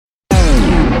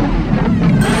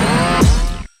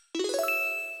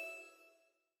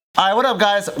All right, what up,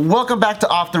 guys? Welcome back to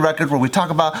Off the Record, where we talk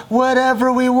about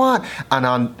whatever we want. And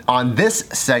on this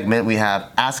segment, we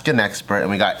have Ask an Expert,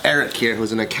 and we got Eric here,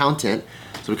 who's an accountant,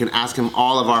 so we can ask him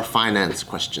all of our finance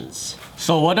questions.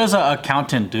 So what does an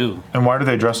accountant do? And why do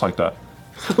they dress like that?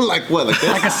 Like what? Like this?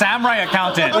 Like a samurai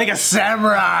accountant. Like a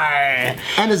samurai.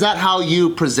 And is that how you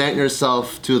present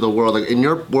yourself to the world? Like in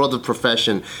your world of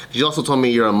profession, you also told me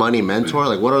you're a money mentor.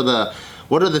 Like what are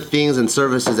the things and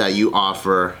services that you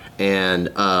offer? And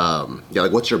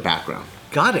like what's your background?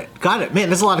 Got it. Man,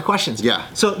 there's a lot of questions. Yeah.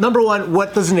 So number one,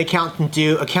 what does an accountant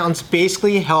do? Accountants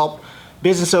basically help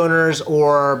business owners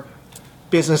or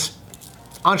business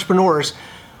entrepreneurs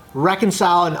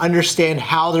reconcile and understand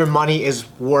how their money is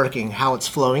working, how it's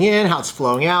flowing in, how it's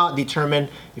flowing out, determine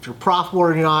if you're profitable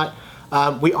or not.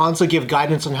 We also give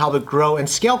guidance on how to grow and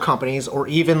scale companies, or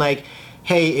even like,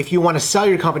 hey, if you want to sell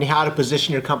your company, how to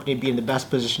position your company to be in the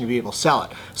best position to be able to sell it.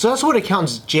 So that's what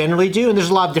accountants generally do, and there's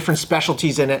a lot of different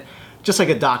specialties in it, just like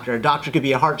a doctor. A doctor could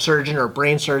be a heart surgeon or a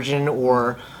brain surgeon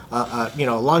or a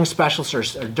lung specialist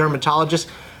or a dermatologist.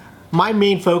 My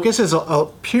main focus is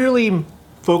purely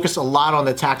focus a lot on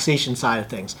the taxation side of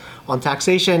things, on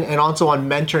taxation and also on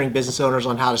mentoring business owners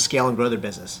on how to scale and grow their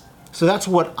business. So that's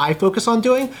what I focus on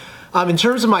doing. In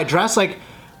terms of my dress, like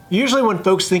usually when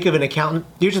folks think of an accountant,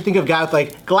 they usually think of a guy with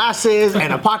like glasses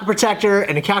and a pocket protector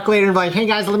and a calculator and like, hey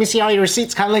guys, let me see all your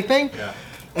receipts kind of like thing. Yeah.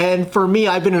 And for me,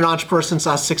 I've been an entrepreneur since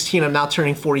I was 16. I'm now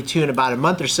turning 42 in about a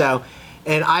month or so.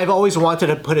 And I've always wanted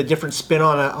to put a different spin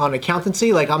on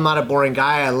accountancy. Like I'm not a boring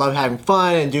guy. I love having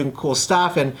fun and doing cool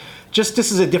stuff. And just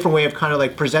this is a different way of kind of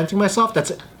like presenting myself.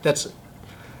 That's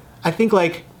I think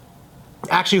like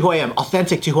actually who I am,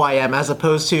 authentic to who I am, as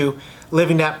opposed to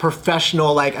living that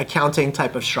professional like accounting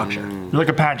type of structure. You're like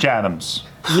a Patch Adams.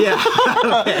 Yeah.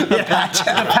 The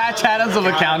Patch Adams of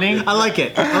accounting. I like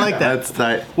it. I like that. That's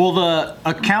tight. Well, the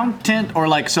accountant, or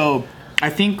like, so I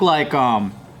think like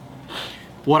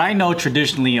what I know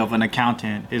traditionally of an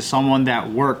accountant is someone that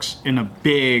works in a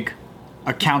big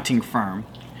accounting firm,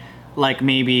 like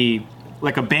maybe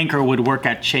like a banker would work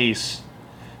at Chase,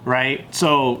 right?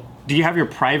 So do you have your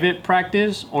private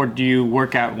practice, or do you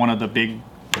work at one of the big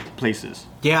places?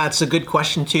 Yeah, it's a good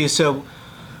question too. So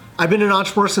I've been an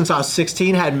entrepreneur since I was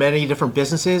 16, had many different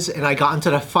businesses, and I got into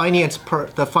the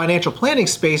financial planning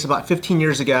space about 15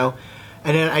 years ago.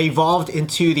 And then I evolved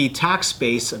into the tax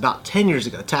space about 10 years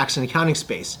ago, tax and accounting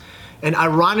space. And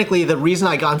ironically, the reason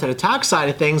I got into the tax side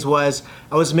of things was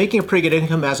I was making a pretty good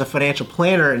income as a financial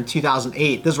planner in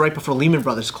 2008. This was right before Lehman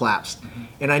Brothers collapsed.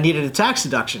 And I needed a tax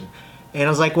deduction. And I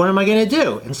was like, what am I gonna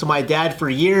do? And so my dad for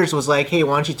years was like, hey,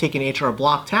 why don't you take an HR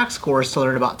block tax course to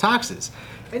learn about taxes?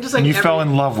 And just like, And you fell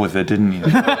in love with it, didn't you?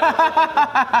 Well,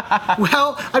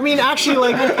 I mean, actually,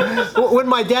 like, when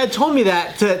my dad told me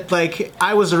that, like,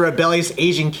 I was a rebellious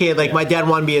Asian kid. Like, my dad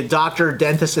wanted me a doctor,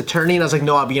 dentist, attorney, and I was like,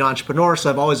 no, I'll be an entrepreneur. So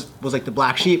I've always was like the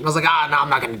black sheep. And I was like, no, I'm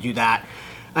not going to do that.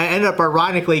 I ended up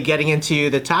ironically getting into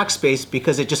the tax space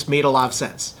because it just made a lot of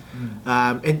sense.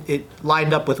 And it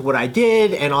lined up with what I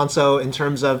did, and also in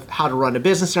terms of how to run a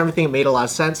business and everything, it made a lot of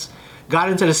sense. Got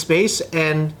into the space,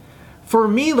 and for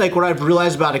me, like what I've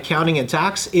realized about accounting and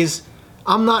tax is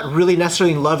I'm not really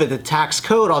necessarily in love with the tax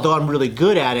code, although I'm really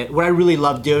good at it. What I really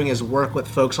love doing is work with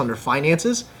folks on their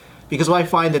finances, because what I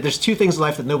find that there's two things in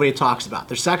life that nobody talks about: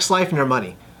 their sex life and their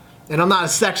money. And I'm not a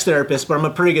sex therapist, but I'm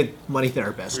a pretty good money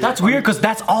therapist. That's weird, because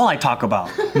that's all I talk about.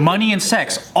 Money and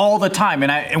sex all the time.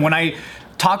 And when I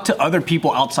talk to other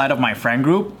people outside of my friend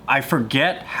group, I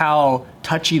forget how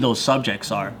touchy those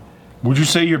subjects are. Would you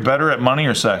say you're better at money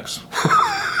or sex?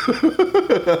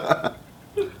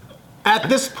 At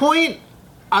this point,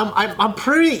 I'm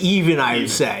pretty even, I would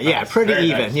say. Yeah, pretty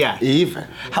even. Nice. Yeah. Even.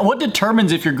 What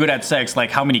determines if you're good at sex?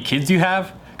 Like how many kids you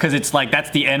have? Because it's like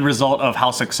that's the end result of how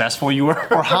successful you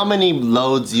were. Or how many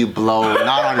loads you blow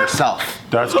not on yourself.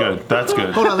 That's good. That's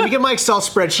good. Hold on, let me get my Excel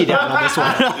spreadsheet out on this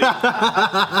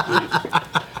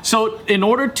one. So in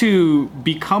order to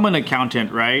become an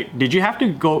accountant, right, did you have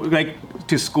to go like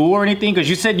to school or anything? Because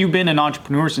you said you've been an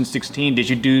entrepreneur since 16. Did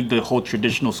you do the whole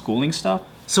traditional schooling stuff?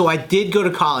 So I did go to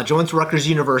college. I went to Rutgers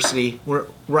University, where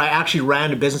I actually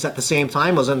ran a business at the same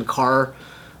time. I was in the car,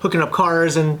 hooking up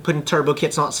cars and putting turbo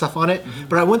kits and all that stuff on it.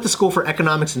 But I went to school for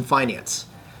economics and finance.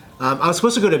 I was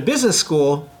supposed to go to business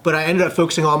school, but I ended up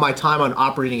focusing all my time on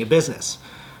operating a business.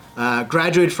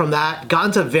 Graduated from that, got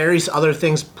into various other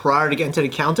things prior to getting to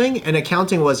accounting, and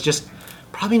accounting was just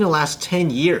probably in the last 10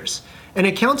 years. And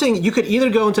accounting, you could either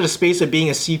go into the space of being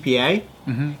a CPA,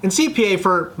 and CPA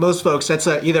for most folks, that's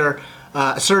either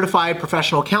a certified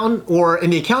professional accountant, or in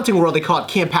the accounting world, they call it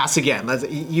can't pass again.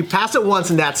 You pass it once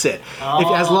and that's it.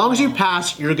 As long as you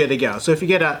pass, you're good to go. So if you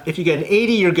get an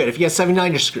 80, you're good. If you get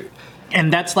 79, you're screwed.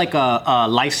 And that's like a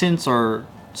license or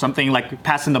something like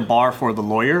passing the bar for the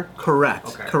lawyer? Correct.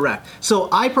 Okay. Correct. So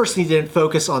I personally didn't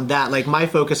focus on that. Like my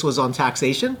focus was on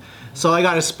taxation. So I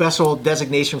got a special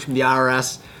designation from the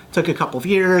IRS. Took a couple of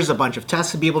years, a bunch of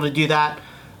tests to be able to do that.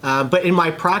 But in my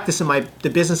practice, the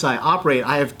business I operate,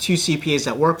 I have 2 CPAs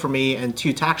that work for me and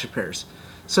 2 tax preparers.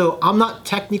 So I'm not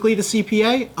technically the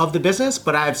CPA of the business,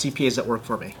 but I have CPAs that work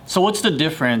for me. So what's the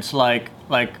difference? Like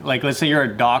let's say you're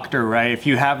a doctor, right? If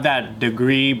you have that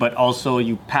degree, but also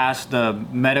you pass the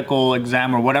medical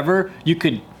exam or whatever, you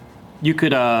could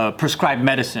prescribe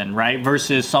medicine, right?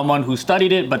 Versus someone who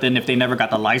studied it, but then if they never got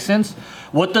the license,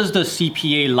 what does the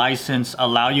CPA license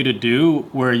allow you to do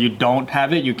where you don't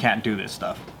have it, you can't do this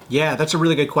stuff? Yeah, that's a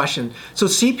really good question. So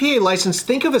CPA license,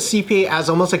 think of a CPA as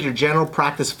almost like your general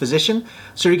practice physician.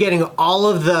 So you're getting all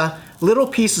of the little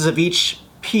pieces of each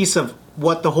piece of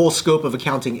what the whole scope of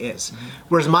accounting is.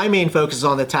 Whereas my main focus is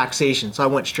on the taxation, so I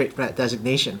went straight for that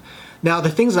designation. Now,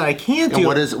 the things that I can't do...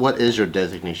 And what is your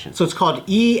designation? So it's called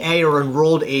EA, or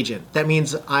Enrolled Agent. That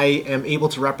means I am able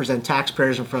to represent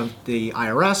taxpayers in front of the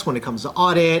IRS when it comes to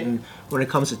audit, and when it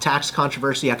comes to tax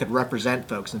controversy, I could represent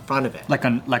folks in front of it.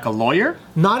 Like a lawyer?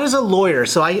 Not as a lawyer.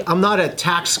 So I'm not a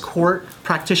tax court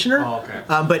practitioner. Oh, okay.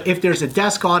 But if there's a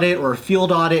desk audit or a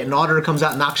field audit, an auditor comes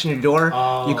out and knocks on your door,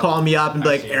 you call me up and be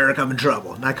like, Eric, I'm in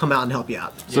trouble. And I come out and help you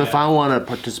out. So if I want to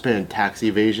participate in tax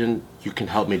evasion, you can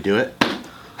help me do it?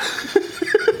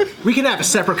 We can have a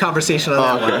separate conversation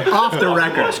on that one. Off the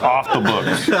record. Off the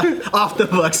books. Off the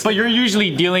books. But you're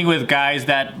usually dealing with guys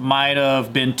that might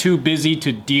have been too busy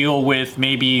to deal with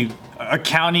maybe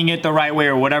accounting it the right way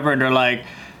or whatever, and they're like,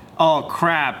 oh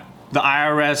crap, the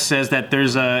IRS says that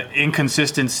there's a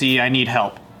inconsistency, I need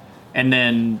help. And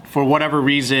then for whatever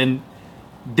reason,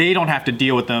 they don't have to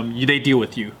deal with them, they deal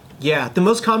with you. Yeah, the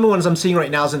most common ones I'm seeing right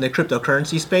now is in the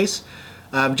cryptocurrency space.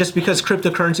 Just because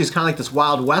cryptocurrency is kind of like this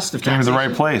wild west of Came to taxation. the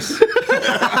right place.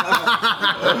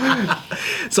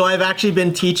 So I've actually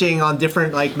been teaching on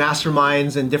different like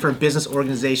masterminds and different business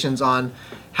organizations on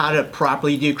how to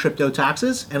properly do crypto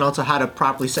taxes, and also how to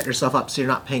properly set yourself up so you're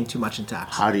not paying too much in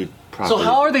tax. How do you properly... So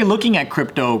how are they looking at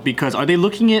crypto? Because are they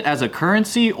looking at it as a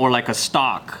currency or like a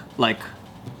stock? Like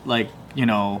you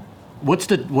know,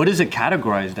 what is it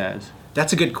categorized as?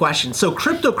 That's a good question. So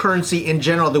cryptocurrency in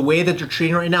general, the way that you're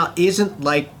treating it right now isn't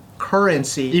like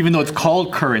currency. Even though it's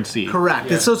called currency.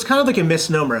 Correct. Yeah. So it's kind of like a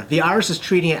misnomer. The IRS is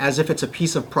treating it as if it's a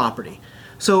piece of property.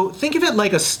 So think of it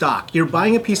like a stock. You're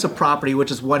buying a piece of property,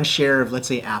 which is one share of, let's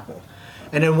say, Apple.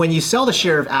 And then when you sell the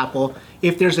share of Apple,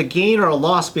 if there's a gain or a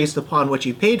loss based upon what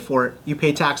you paid for it, you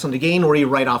pay tax on the gain or you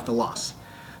write off the loss.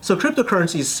 So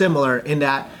cryptocurrency is similar in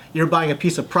that you're buying a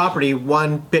piece of property,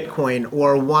 one Bitcoin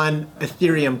or one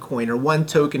Ethereum coin or one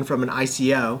token from an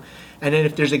ICO. And then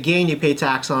if there's a gain, you pay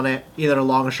tax on it, either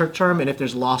long or short term. And if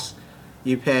there's loss,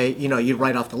 you pay, you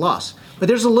write off the loss. But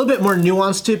there's a little bit more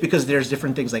nuance to it because there's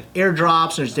different things like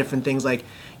airdrops. There's different things like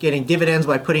getting dividends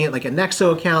by putting it like a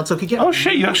Nexo account. So it could get... Oh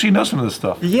shit, you actually know some of this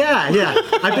stuff. Yeah.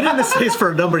 I've been in this space for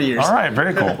a number of years. All right,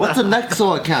 very cool. What's a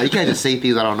Nexo account? You can't just say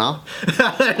things I don't know.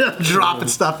 Dropping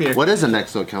stuff here. What is a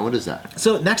Nexo account? What is that?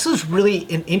 So Nexo is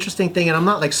really an interesting thing, and I'm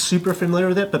not like super familiar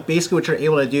with it, but basically what you're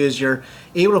able to do is you're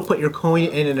able to put your coin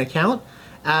in an account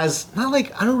as, not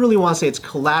like, I don't really want to say it's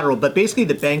collateral, but basically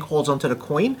the bank holds onto the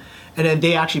coin, and then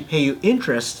they actually pay you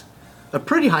interest, a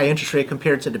pretty high interest rate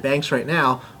compared to the banks right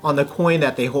now, on the coin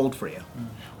that they hold for you.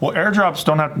 Well, airdrops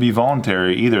don't have to be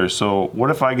voluntary either. So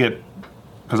what if I get,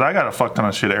 because I got a fuck ton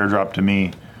of shit airdrop to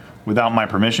me without my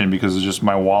permission because it's just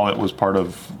my wallet was part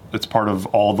of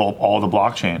all the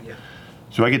blockchain. Yeah.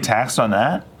 Do I get taxed on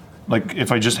that? Like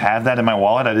if I just have that in my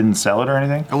wallet, I didn't sell it or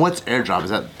anything? And what's airdrop?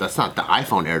 That's not the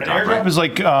iPhone airdrop, Airdrop right? is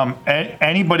like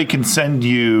anybody can send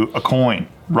you a coin.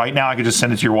 Right now, I could just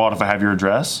send it to your wallet if I have your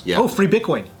address. Yeah. Oh, free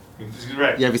Bitcoin.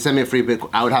 Right. Yeah, if you send me a free Bitcoin,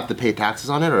 I would have to pay taxes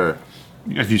on it, or?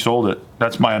 If you sold it.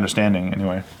 That's my understanding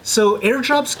anyway. So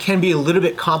airdrops can be a little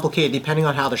bit complicated depending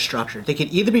on how they're structured. They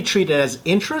could either be treated as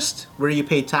interest, where you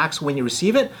pay tax when you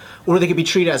receive it, or they could be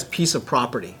treated as piece of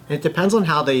property. And it depends on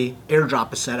how the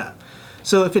airdrop is set up.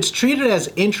 So if it's treated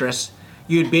as interest,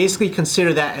 you'd basically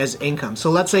consider that as income. So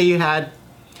let's say you had,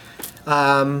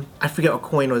 I forget what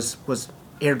coin was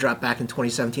airdrop back in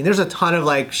 2017. There's a ton of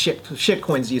like shit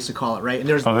coins they used to call it, right? And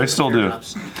there's Oh, they still do.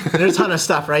 There's a ton of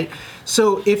stuff, right?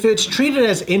 So if it's treated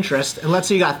as interest, and let's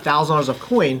say you got $1,000 of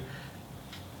coin,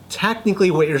 technically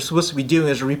what you're supposed to be doing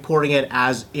is reporting it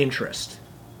as interest.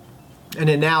 And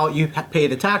then now you pay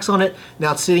the tax on it.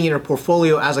 Now it's sitting in your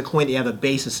portfolio as a coin that you have a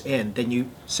basis in. Then you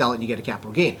sell it and you get a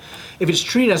capital gain. If it's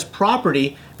treated as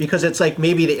property, because it's like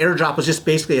maybe the airdrop was just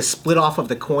basically a split off of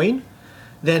the coin,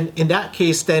 then in that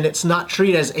case, then it's not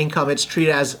treated as income. It's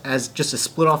treated as just a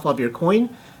split off of your coin.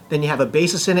 Then you have a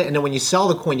basis in it, and then when you sell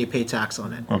the coin, you pay tax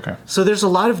on it. Okay. So there's a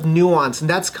lot of nuance, and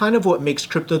that's kind of what makes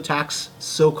crypto tax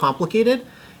so complicated,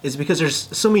 is because there's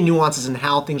so many nuances in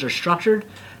how things are structured,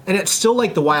 and it's still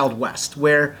like the Wild West,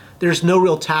 where there's no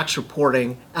real tax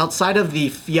reporting outside of the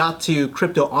fiat to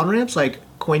crypto on-ramps like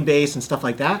Coinbase and stuff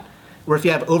like that, where if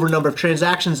you have over a number of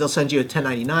transactions, they'll send you a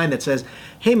 1099 that says,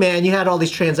 hey man, you had all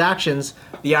these transactions,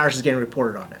 the IRS is getting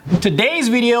reported on it. Today's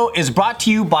video is brought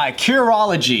to you by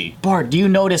Curology. Bart, do you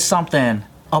notice something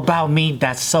about me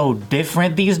that's so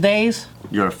different these days?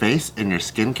 Your face and your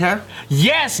skincare?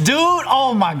 Yes, dude!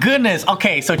 Oh my goodness.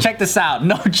 Okay, so check this out.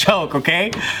 No joke,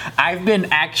 okay? I've been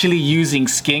actually using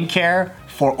skincare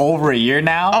for over a year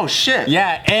now. Oh shit.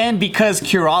 Yeah, and because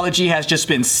Curology has just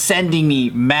been sending me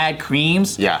mad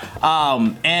creams. Yeah.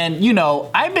 And you know,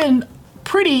 I've been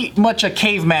pretty much a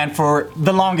caveman for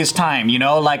the longest time, you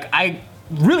know? Like, I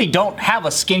really don't have a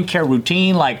skincare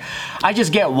routine. Like, I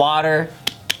just get water,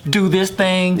 do this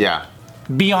thing, Yeah.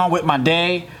 be on with my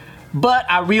day. But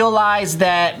I realized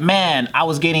that, man, I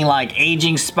was getting like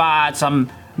aging spots.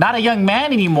 I'm not a young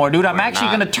man anymore, dude. I'm actually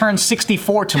not? gonna turn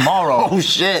 64 tomorrow. Oh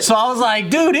shit. So I was like,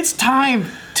 dude, it's time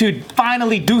to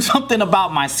finally do something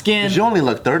about my skin. You only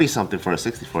look 30 something for a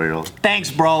 64-year-old.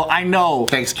 Thanks, bro. I know.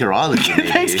 Thanks, Curology. baby.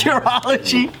 Thanks,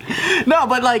 Curology. No,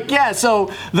 but like, yeah, so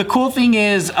the cool thing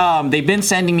is they've been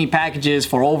sending me packages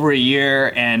for over a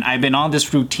year, and I've been on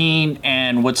this routine,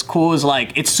 and what's cool is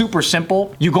like, it's super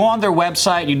simple. You go on their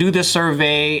website, you do this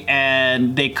survey,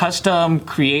 and they custom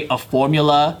create a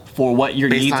formula for what your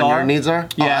Based needs on are. your needs are?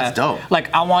 Yeah. Oh, that's dope. Like,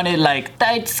 I wanted like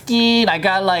tight skin, I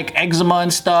got like eczema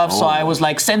and stuff, so Oh. I was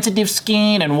like sensitive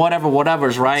skin and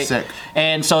whatever's right. Sick.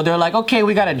 And so they're like, okay,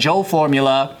 we got a Joe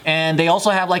formula. And they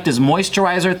also have like this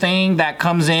moisturizer thing that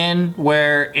comes in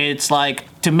where it's like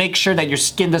to make sure that your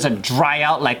skin doesn't dry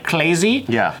out like crazy.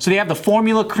 Yeah. So they have the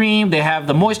formula cream, they have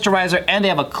the moisturizer, and they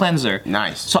have a cleanser.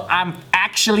 Nice. So I'm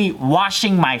actually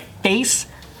washing my face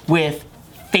with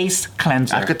face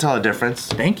cleanser. I could tell a difference.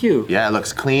 Thank you. Yeah, it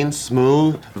looks clean,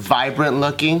 smooth, vibrant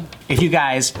looking. If you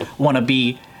guys want to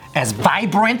be as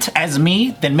vibrant as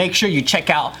me, then make sure you check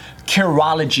out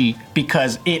Curology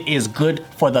because it is good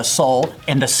for the soul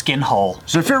and the skin hole.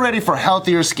 So if you're ready for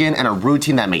healthier skin and a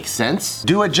routine that makes sense,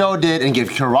 do what Joe did and give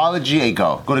Curology a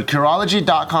go. Go to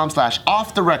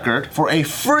Curology.com/offtherecord for a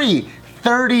free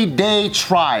 30-day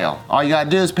trial. All you gotta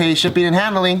do is pay shipping and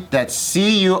handling. That's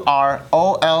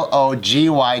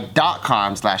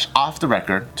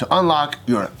CUROLOGY.com/offtherecord to unlock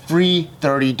your free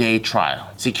 30-day trial.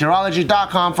 See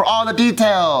Curology.com for all the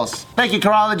details. Thank you,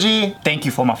 Curology. Thank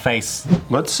you for my face.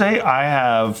 Let's say I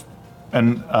have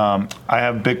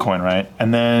Bitcoin, right?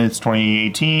 And then it's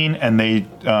 2018, and they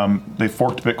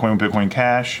forked Bitcoin with Bitcoin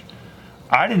Cash.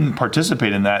 I didn't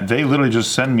participate in that. They literally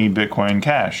just send me Bitcoin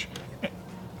Cash.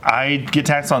 I get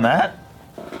taxed on that?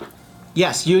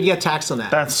 Yes, you would get taxed on that.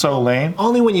 That's so lame.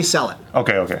 Only when you sell it.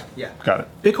 Okay. Yeah. Got it.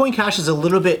 Bitcoin Cash is a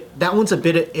little bit, that one's a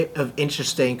bit of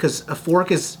interesting because a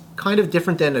fork is kind of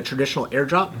different than a traditional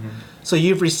airdrop. Mm-hmm. So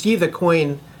you've received a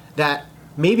coin that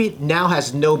maybe now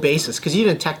has no basis because you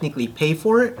didn't technically pay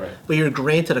for it, Right. but you're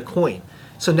granted a coin.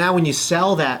 So now when you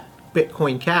sell that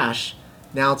Bitcoin Cash,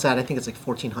 now it's at, I think it's like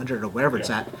 1,400 or wherever it's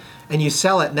at, and you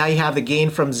sell it, now you have the gain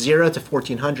from 0 to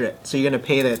 1,400. So you're going to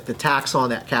pay the tax on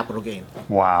that capital gain.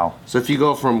 Wow. So if you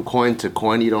go from coin to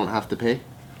coin, you don't have to pay?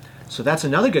 So that's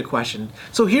another good question.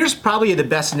 So here's probably the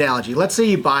best analogy. Let's say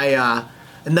you buy a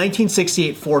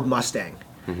 1968 Ford Mustang,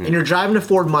 and you're driving a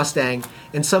Ford Mustang,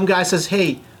 and some guy says,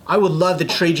 hey, I would love to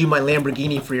trade you my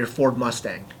Lamborghini for your Ford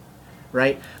Mustang,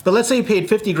 right? But let's say you paid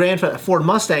 50 grand for a Ford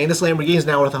Mustang, and this Lamborghini is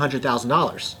now worth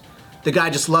 $100,000. The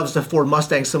guy just loves the Ford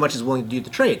Mustang so much he's willing to do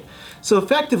the trade. So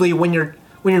effectively, when you're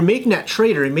making that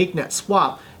trade or you're making that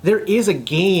swap, there is a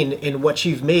gain in what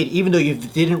you've made, even though you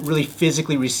didn't really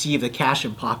physically receive the cash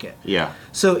in pocket. Yeah.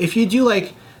 So if you do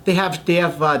like, they have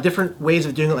different ways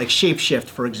of doing it, like shapeshift,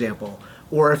 for example,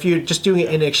 or if you're just doing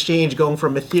it in exchange, going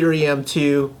from Ethereum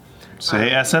to Say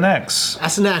SNX.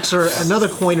 SNX or another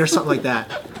coin or something like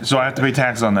that. So I have to pay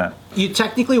tax on that. You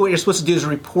technically, what you're supposed to do is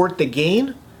report the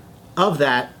gain of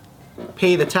that,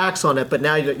 pay the tax on it, but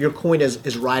now your coin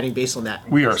is riding based on that.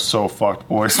 We are so fucked,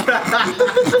 boys.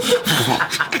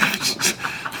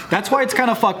 That's why it's kind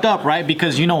of fucked up, right?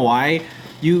 Because you know why?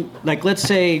 Like, let's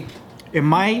say, in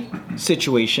my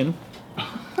situation,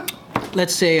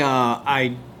 let's say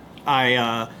I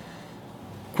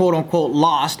quote unquote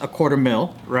lost a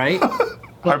 $250,000, right?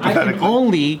 But I can Hypothetically.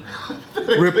 only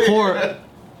report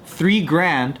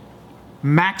 $3,000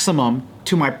 maximum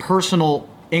to my personal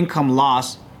income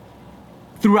loss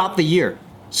throughout the year.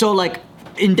 So like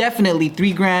indefinitely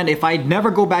 $3,000. If I never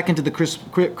go back into the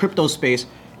crypto space,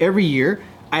 every year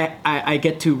I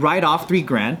get to write off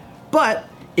 $3,000. But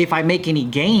if I make any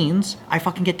gains, I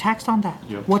fucking get taxed on that.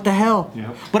 Yep. What the hell?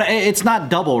 Yep. But it's not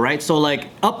double, right? So like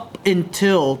up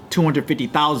until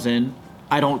 250,000,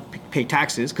 I don't pay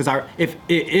taxes because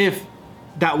if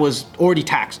that was already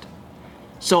taxed.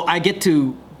 So I get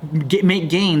to make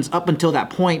gains up until that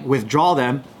point, withdraw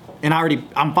them, and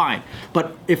I'm fine.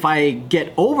 But if I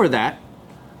get over that,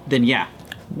 then yeah,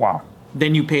 Wow.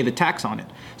 then you pay the tax on it.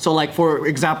 So like for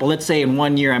example, let's say in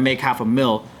 1 year I make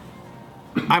 $500,000,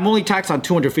 I'm only taxed on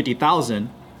 250,000,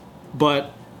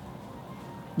 but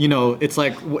you know it's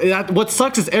like what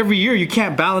sucks is every year you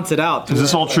can't balance it out. Is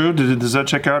this all true? Does that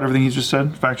check out everything he just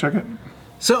said? Fact check it.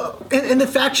 So in the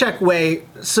fact check way,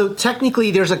 so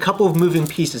technically there's a couple of moving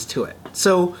pieces to it.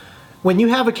 So when you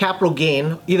have a capital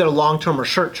gain, either long-term or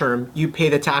short-term, you pay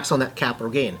the tax on that capital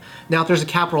gain. Now if there's a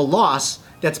capital loss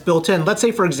that's built in, let's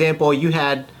say for example you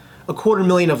had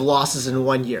 $250,000 of losses in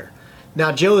 1 year.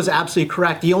 Now Joe is absolutely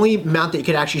correct. The only amount that you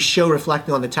could actually show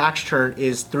reflecting on the tax return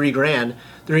is $3,000.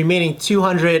 The remaining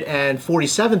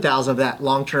 $247,000 of that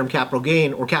long-term capital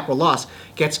gain or capital loss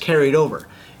gets carried over.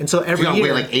 And so every You gotta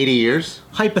year, wait like 80 years?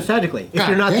 hypothetically, if God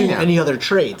you're not doing damn. any other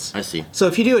trades. I see. So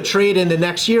if you do a trade in the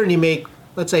next year and you make,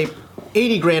 let's say,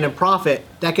 $80,000 in profit,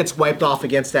 that gets wiped off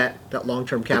against that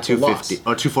long-term capital loss. 250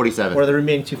 or 247. Or the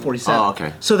remaining 247. Oh,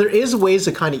 okay. So there is ways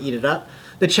to kind of eat it up.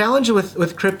 The challenge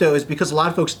with crypto is because a lot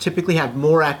of folks typically have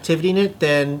more activity in it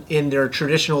than in their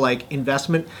traditional like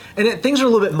investment. And things are a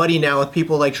little bit muddy now with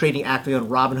people like trading actively on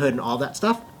Robinhood and all that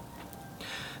stuff.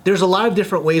 There's a lot of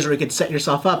different ways where you could set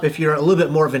yourself up if you're a little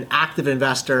bit more of an active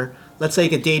investor, let's say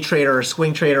like a day trader or a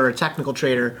swing trader or a technical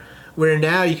trader, where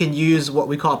now you can use what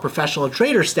we call professional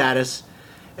trader status.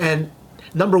 And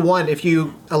number one, if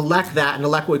you elect that and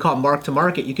elect what we call mark to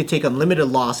market, you could take unlimited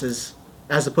losses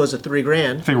as opposed to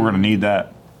 $3,000. I think we're gonna need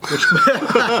that.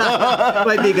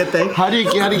 Might be a good thing. How do you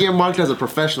get marked as a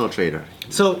professional trader?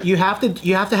 So you have to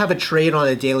have a trade on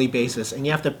a daily basis, and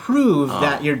you have to prove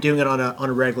that you're doing it on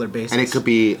a regular basis. And it could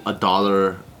be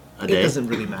 $1 a day. It doesn't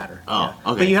really matter. Oh,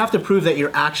 okay. But you have to prove that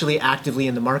you're actually actively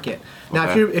in the market. Now,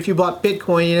 Okay. if you bought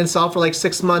Bitcoin, you didn't sell for like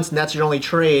 6 months, and that's your only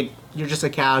trade, you're just a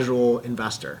casual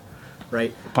investor,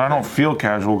 right? But I don't feel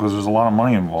casual because there's a lot of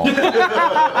money involved.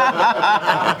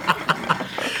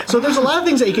 So there's a lot of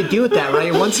things that you could do with that,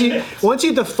 right? Once you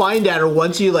define that, or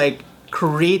once you like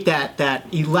create that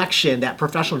election, that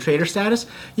professional trader status,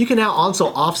 you can now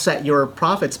also offset your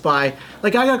profits by,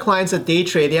 like I got clients that day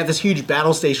trade, they have this huge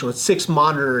battle station with 6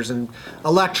 monitors and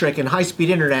electric and high-speed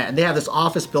internet, and they have this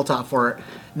office built out for it.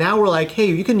 Now we're like, hey,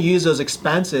 you can use those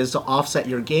expenses to offset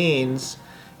your gains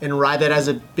and ride that as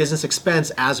a business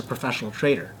expense as a professional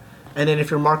trader. And then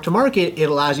if you're mark to market, it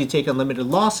allows you to take unlimited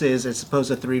losses as opposed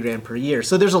to $3,000 per year.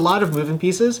 So there's a lot of moving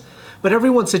pieces, but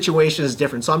everyone's situation is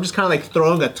different. So I'm just kind of like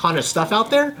throwing a ton of stuff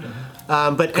out there.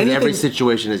 But anything, Every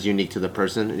situation is unique to the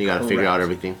person, and you got to figure out Correct.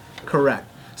 everything.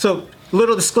 correct. So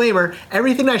little disclaimer,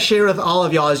 everything I share with all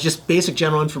of y'all is just basic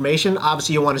general information.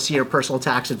 Obviously you want to see your personal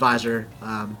tax advisor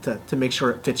to make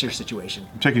sure it fits your situation.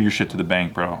 I'm taking your shit to the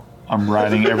bank, bro. I'm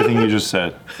writing everything you just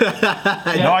said.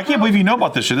 No, I can't believe you know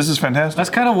about this shit. This is fantastic. That's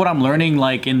kind of what I'm learning,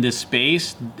 like, in this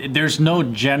space. There's no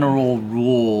general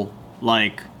rule,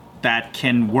 like, that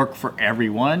can work for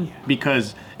everyone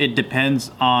because it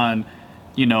depends on,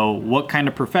 you know, what kind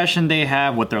of profession they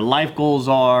have, what their life goals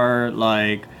are,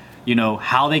 like, you know,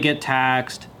 how they get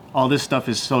taxed. All this stuff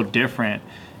is so different.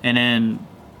 And then,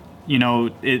 you know,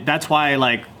 that's why,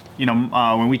 like, you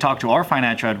know, when we talk to our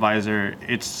financial advisor,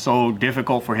 it's so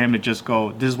difficult for him to just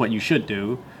go, this is what you should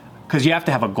do. Because you have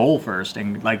to have a goal first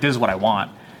and like, this is what I want.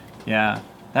 Yeah,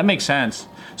 that makes sense.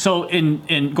 So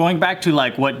in going back to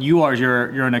like what you are,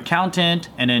 you're an accountant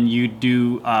and then you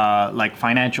do like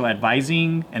financial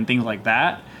advising and things like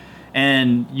that.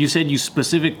 And you said you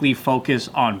specifically focus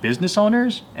on business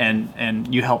owners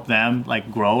and you help them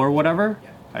like grow or whatever?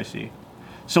 Yeah. I see.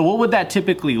 So what would that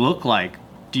typically look like?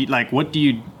 What do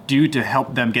you do to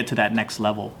help them get to that next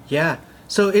level? Yeah.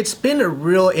 So it's been a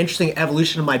real interesting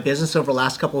evolution of my business over the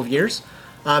last couple of years.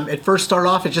 It first started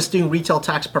off as just doing retail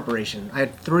tax preparation. I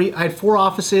had 4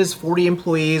 offices, 40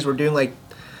 employees. We're doing like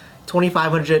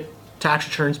 2,500 tax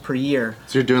returns per year.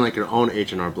 So you're doing like your own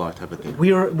H&R Block type of thing.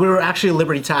 We were actually a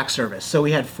Liberty Tax Service. So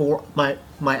we had 4 my.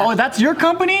 Oh, that's your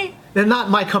company? They're not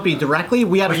my company directly.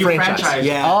 We had a you franchise. franchise.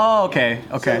 Yeah. Oh, okay.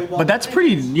 So we bought But that's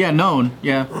pretty, known.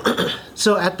 Yeah.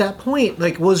 So at that point,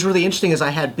 like what was really interesting is I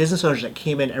had business owners that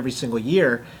came in every single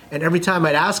year, and every time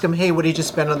I'd ask them, "Hey, what did you just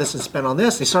spend on this and spend on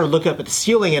this?" They started looking up at the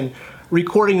ceiling and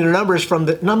recording their numbers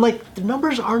and I'm like, the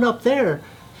numbers aren't up there.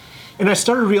 And I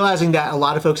started realizing that a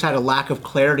lot of folks had a lack of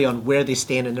clarity on where they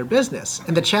stand in their business.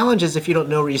 And the challenge is if you don't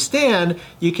know where you stand,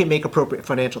 you can make appropriate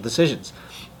financial decisions.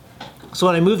 So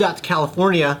when I moved out to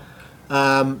California,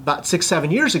 about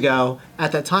 6-7 years ago,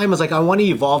 at that time I was like, I want to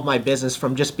evolve my business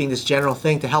from just being this general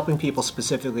thing to helping people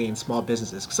specifically in small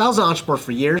businesses. Because I was an entrepreneur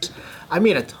for years, I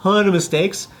made a ton of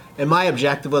mistakes, and my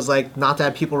objective was like not to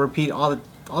have people repeat all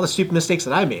the stupid mistakes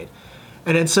that I made.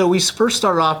 And then so we first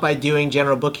started off by doing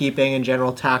general bookkeeping and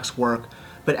general tax work,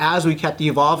 but as we kept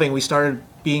evolving, we started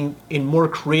being in more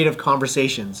creative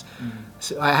conversations.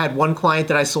 So I had one client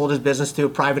that I sold his business to a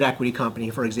private equity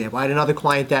company, for example. I had another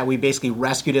client that we basically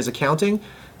rescued his accounting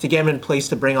to get him in place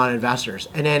to bring on investors.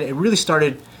 And then it really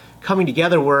started coming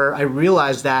together where I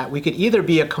realized that we could either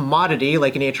be a commodity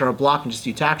like an HR block and just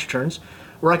do tax returns,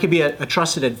 or I could be a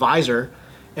trusted advisor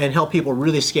and help people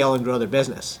really scale and grow their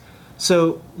business.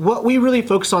 So what we really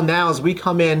focus on now is we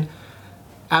come in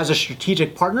as a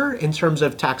strategic partner in terms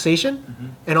of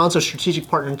taxation and also strategic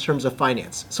partner in terms of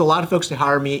finance. So a lot of folks, they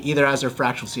hire me either as their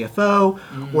fractional CFO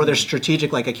or their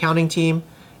strategic like accounting team,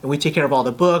 and we take care of all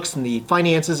the books and the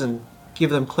finances and give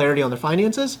them clarity on their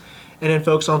finances. And then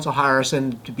folks also hire us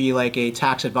in to be like a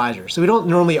tax advisor. So we don't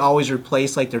normally always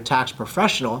replace like their tax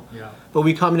professional, but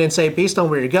we come in and say, based on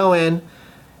where you're going,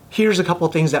 here's a couple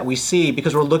of things that we see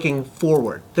because we're looking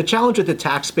forward. The challenge with the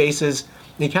tax space is,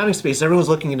 the accounting space, everyone's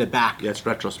looking in the back. Yeah, it's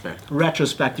retrospect.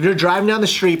 Retrospective. You're driving down the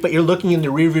street, but you're looking in the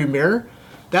rearview mirror.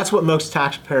 That's what most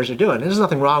tax preparers are doing. There's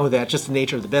nothing wrong with that, just the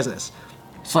nature of the business.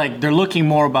 It's like they're looking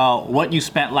more about what you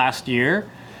spent last year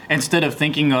instead of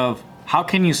thinking of how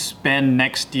can you spend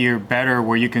next year better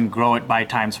where you can grow it by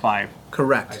 ×5.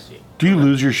 Correct. I see. Do you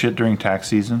lose your shit during tax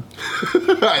season?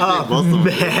 I think most of them.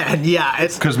 Man, yeah.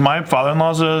 It's Because my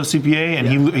father-in-law's a CPA,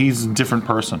 and he's a different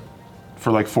person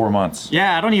for like 4 months.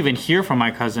 Yeah, I don't even hear from my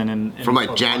cousin From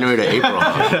like January to April.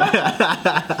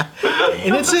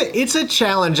 and it's a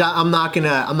challenge. I'm not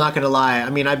gonna lie. I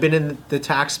mean, I've been in the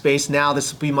tax space now.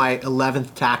 This will be my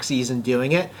 11th tax season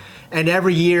doing it, and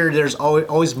every year there's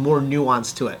always more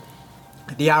nuance to it.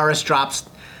 The IRS drops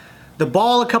the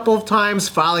ball a couple of times.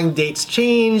 Filing dates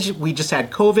change. We just had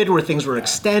COVID where things were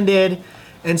extended,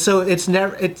 and so it's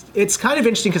kind of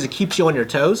interesting because it keeps you on your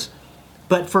toes.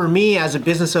 But for me, as a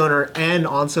business owner and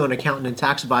also an accountant and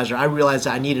tax advisor, I realized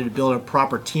that I needed to build a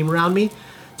proper team around me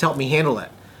to help me handle it.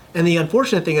 And the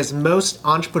unfortunate thing is most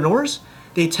entrepreneurs,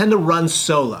 they tend to run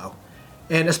solo.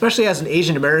 And especially as an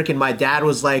Asian American, my dad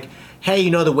was like, hey,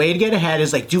 the way to get ahead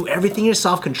is like do everything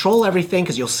yourself, control everything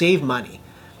because you'll save money.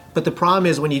 But the problem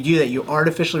is when you do that, you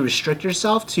artificially restrict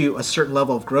yourself to a certain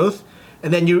level of growth,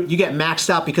 and then you get maxed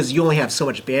out because you only have so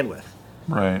much bandwidth.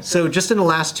 Right. So just in the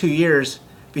last 2 years,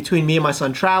 between me and my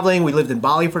son traveling, we lived in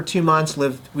Bali for 2 months,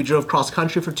 we drove cross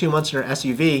country for 2 months in our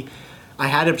SUV. I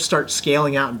had to start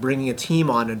scaling out and bringing a team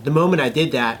on. And the moment I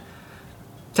did that,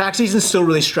 tax season is still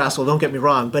really stressful, don't get me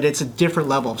wrong, but it's a different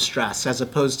level of stress as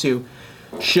opposed to,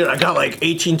 shit, I got like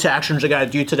 18 tax returns I got to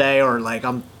do today, or like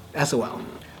I'm SOL.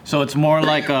 So it's more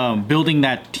like building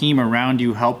that team around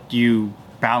you helped you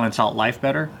balance out life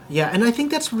better? Yeah, and I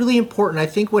think that's really important. I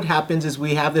think what happens is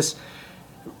we have this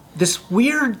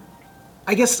weird,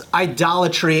 I guess,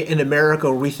 idolatry in America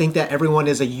where we think that everyone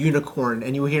is a unicorn,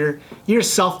 and you're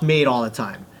self-made all the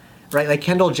time, right? Like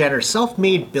Kendall Jenner,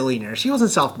 self-made billionaire. She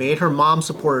wasn't self-made. Her mom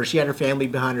supported her. She had her family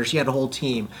behind her. She had a whole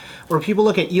team. Where people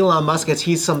look at Elon Musk as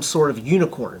he's some sort of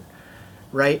unicorn,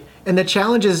 right? And the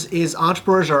challenge is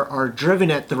entrepreneurs are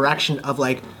driven at the direction of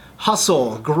like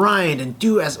hustle, grind, and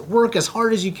work as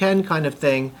hard as you can kind of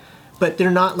thing. But they're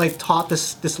not like taught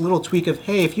this little tweak of,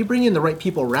 hey, if you bring in the right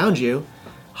people around you,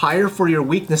 hire for your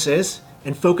weaknesses,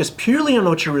 and focus purely on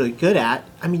what you're really good at,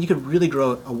 I mean, you could really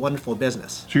grow a wonderful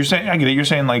business. So you're saying, I get it. You're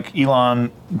saying like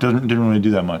Elon didn't really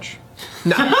do that much.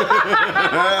 No.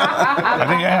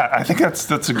 I think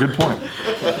that's a good point.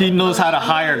 He knows how to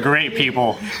hire great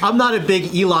people. I'm not a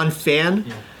big Elon fan.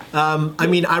 I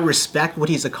mean, I respect what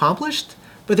he's accomplished,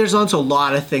 but there's also a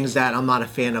lot of things that I'm not a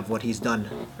fan of what he's done,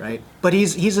 right? But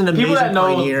he's an amazing People that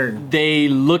know, pioneer. they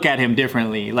look at him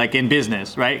differently, like in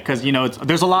business, right? Because,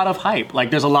 there's a lot of hype. Like,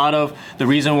 there's a lot of, the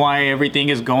reason why everything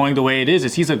is going the way it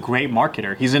is he's a great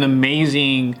marketer. He's an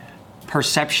amazing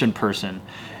perception person,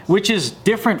 which is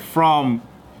different from,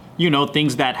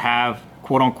 things that have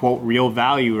quote unquote real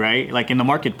value, right? Like in the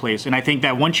marketplace. And I think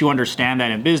that once you understand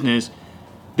that in business,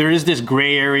 there is this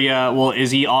gray area. Well, is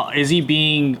he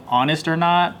being honest or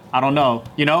not? I don't know.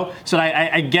 So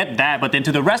I get that. But then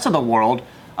to the rest of the world,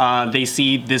 they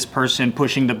see this person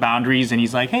pushing the boundaries, and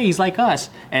he's like, hey, he's like us,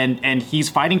 and he's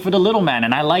fighting for the little man,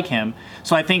 and I like him.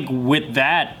 So I think with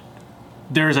that,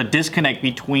 there's a disconnect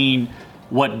between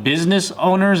what business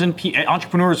owners and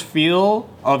entrepreneurs feel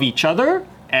of each other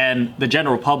and the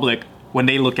general public when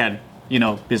they look at,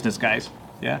 business guys.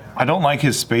 Yeah. I don't like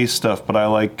his space stuff, but I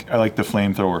like the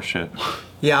flamethrower shit.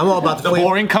 Yeah, I'm all about the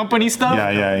Boring company stuff?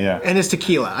 Yeah. And it's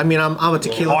tequila. I mean, I'm a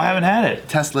tequila. Oh, I haven't had it.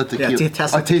 Tesla tequila. Yeah,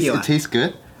 Tesla tequila. It tastes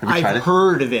good. Have you tried I've it?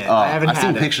 heard of it. I haven't I've had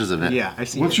seen it. pictures of it. Yeah, I've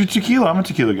seen What's it. your tequila? I'm a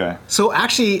tequila guy. So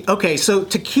actually, okay, so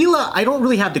tequila, I don't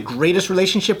really have the greatest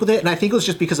relationship with it, and I think it was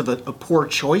just because of a poor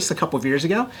choice a couple of years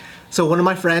ago. So one of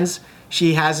my friends,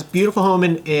 she has a beautiful home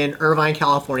in Irvine,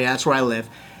 California. That's where I live.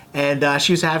 And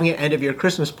she was having an end-of-year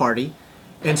Christmas party.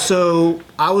 And so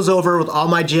I was over with all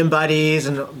my gym buddies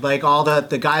and like all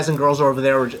the guys and girls over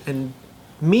there. And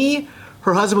me,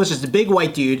 her husband was just a big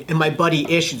white dude, and my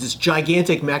buddy Ish, who's this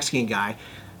gigantic Mexican guy.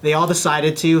 They all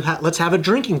decided to let's have a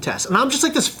drinking test, and I'm just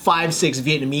like this 5'6"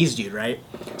 Vietnamese dude, right?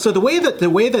 So the way that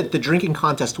the drinking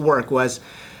contest worked was,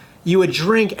 you would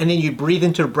drink and then you'd breathe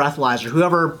into a breathalyzer.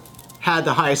 Whoever had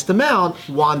the highest amount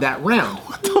won that round.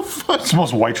 What the fuck? It's the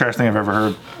most white trash thing I've ever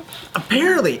heard.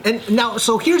 Apparently, and now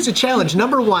so here's the challenge.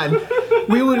 Number one,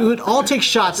 we would all take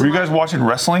shots. Were you guys watching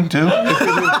wrestling too?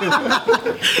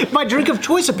 My drink of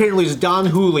choice apparently is Don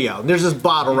Julio. There's this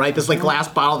bottle, right? This like glass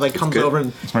bottle that comes over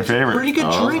and It's my favorite. pretty good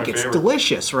drink. my It's favorite.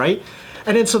 delicious, right?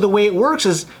 And then so the way it works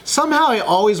is somehow I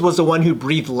always was the one who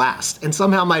breathed last, and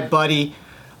somehow my buddy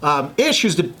Ish,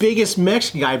 who's the biggest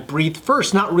Mexican guy, breathed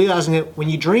first, not realizing that when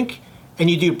you drink and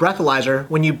you do breathalyzer,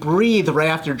 when you breathe right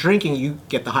after drinking, you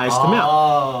get the highest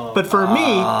amount. But for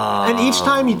me, and each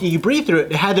time you breathe through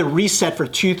it, it had to reset for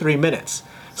 2-3 minutes.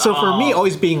 So for me,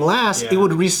 always being last, it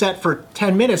would reset for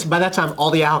 10 minutes. By that time,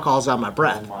 all the alcohol's out of my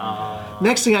breath.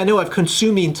 Next thing I know, I've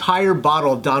consumed the entire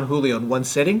bottle of Don Julio in one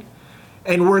sitting.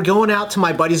 And we're going out to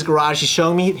my buddy's garage. He's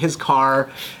showing me his car.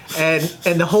 And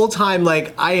the whole time,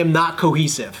 like, I am not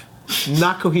cohesive.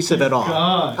 Not cohesive at all.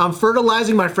 I'm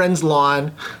fertilizing my friend's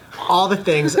lawn, all the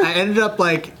things. I ended up,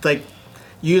 like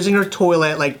using her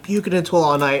toilet, like puking in the toilet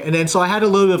all night. And then, so I had a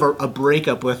little bit of a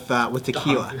breakup with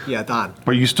tequila. Yeah, Don.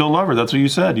 But you still love her. That's what you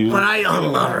said. But I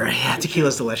love her. Yeah,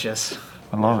 tequila's delicious.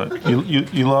 I love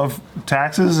it. You love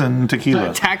taxes and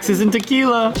tequila. Taxes and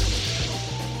tequila.